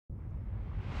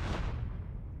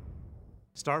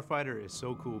Starfighter is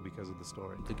so cool because of the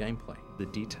story. The gameplay, the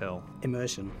detail,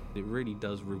 immersion. It really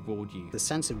does reward you. The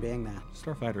sense of being there.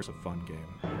 Starfighter's a fun game.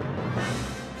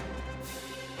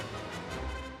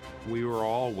 We were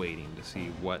all waiting to see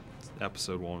what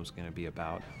episode 1 was going to be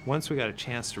about. Once we got a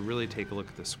chance to really take a look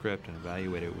at the script and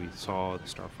evaluate it, we saw the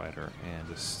Starfighter, and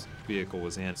this vehicle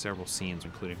was in several scenes,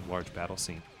 including a large battle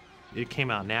scene. It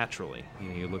came out naturally.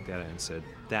 You looked at it and said,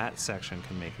 that section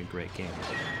can make a great game.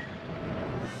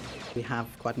 We have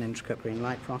quite an intricate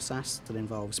greenlight process that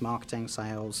involves marketing,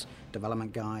 sales,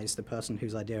 development guys, the person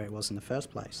whose idea it was in the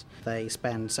first place. They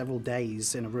spend several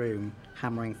days in a room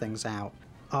hammering things out.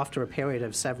 After a period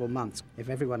of several months, if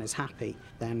everyone is happy,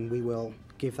 then we will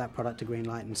give that product a green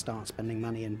light and start spending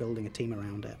money and building a team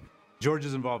around it. George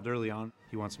is involved early on.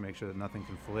 He wants to make sure that nothing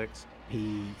conflicts.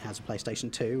 He has a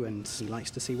PlayStation 2 and he likes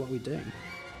to see what we do.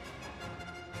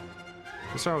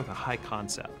 We start with a high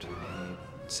concept.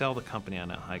 Sell the company on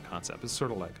that high concept. It's sort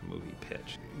of like a movie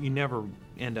pitch. You never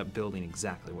end up building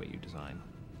exactly what you design.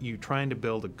 You're trying to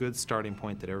build a good starting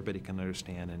point that everybody can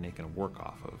understand and they can work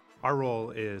off of. Our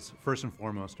role is, first and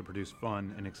foremost, to produce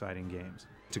fun and exciting games,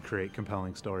 to create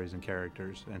compelling stories and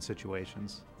characters and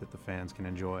situations that the fans can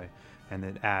enjoy and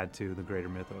that add to the greater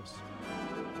mythos.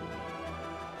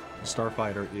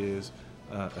 Starfighter is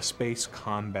a space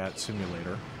combat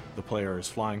simulator. The player is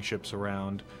flying ships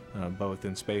around, both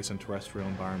in space and terrestrial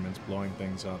environments, blowing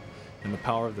things up. And the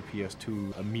power of the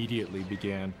PS2 immediately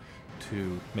began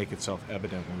to make itself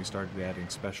evident when we started adding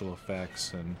special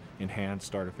effects and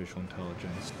enhanced artificial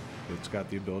intelligence. It's got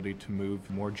the ability to move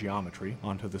more geometry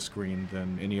onto the screen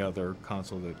than any other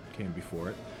console that came before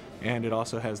it. And it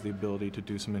also has the ability to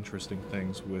do some interesting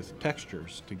things with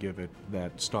textures to give it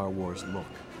that Star Wars look.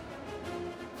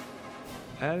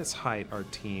 At its height, our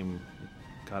team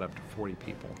got up to 40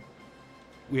 people.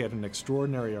 We had an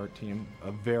extraordinary art team,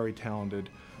 a very talented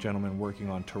gentleman working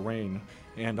on terrain,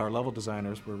 and our level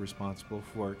designers were responsible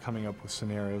for coming up with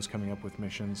scenarios, coming up with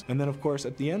missions. And then, of course,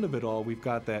 at the end of it all, we've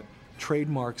got that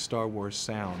trademark Star Wars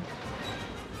sound.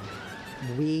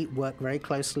 We work very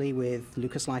closely with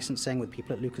Lucas Licensing, with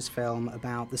people at Lucasfilm,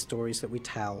 about the stories that we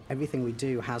tell. Everything we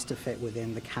do has to fit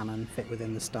within the canon, fit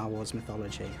within the Star Wars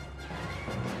mythology.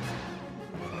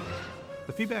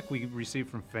 The feedback we received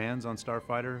from fans on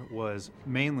Starfighter was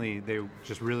mainly they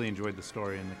just really enjoyed the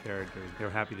story and the characters. They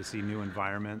were happy to see new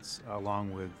environments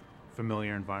along with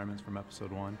familiar environments from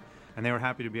Episode 1. And they were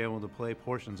happy to be able to play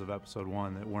portions of Episode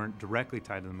 1 that weren't directly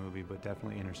tied to the movie but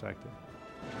definitely intersected.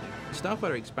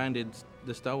 Starfighter expanded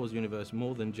the Star Wars universe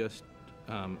more than just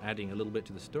adding a little bit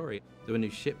to the story. There were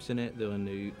new ships in it, there were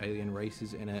new alien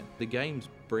races in it. The games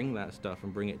bring that stuff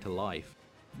and bring it to life.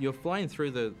 You're flying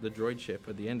through the droid ship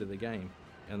at the end of the game,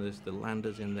 and there's the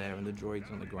landers in there and the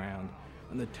droids on the ground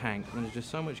and the tank, and there's just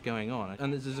so much going on.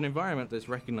 And there's an environment that's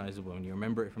recognizable and you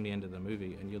remember it from the end of the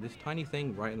movie, and you're this tiny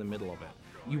thing right in the middle of it.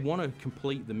 You want to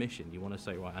complete the mission. You want to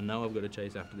say, right, I know I've got to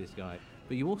chase after this guy,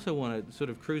 but you also want to sort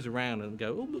of cruise around and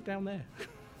go, oh, look down there.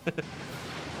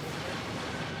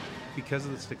 Because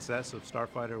of the success of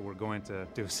Starfighter, we're going to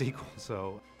do a sequel,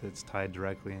 so it's tied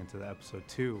directly into the Episode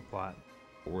 2 plot.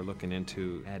 We're looking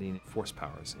into adding force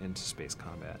powers into space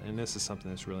combat, and this is something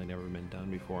that's really never been done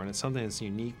before, and it's something that's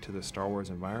unique to the Star Wars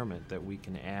environment, that we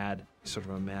can add sort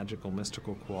of a magical,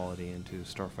 mystical quality into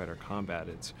Starfighter combat.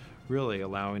 It's really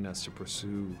allowing us to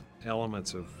pursue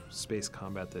elements of space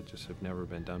combat that just have never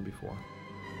been done before.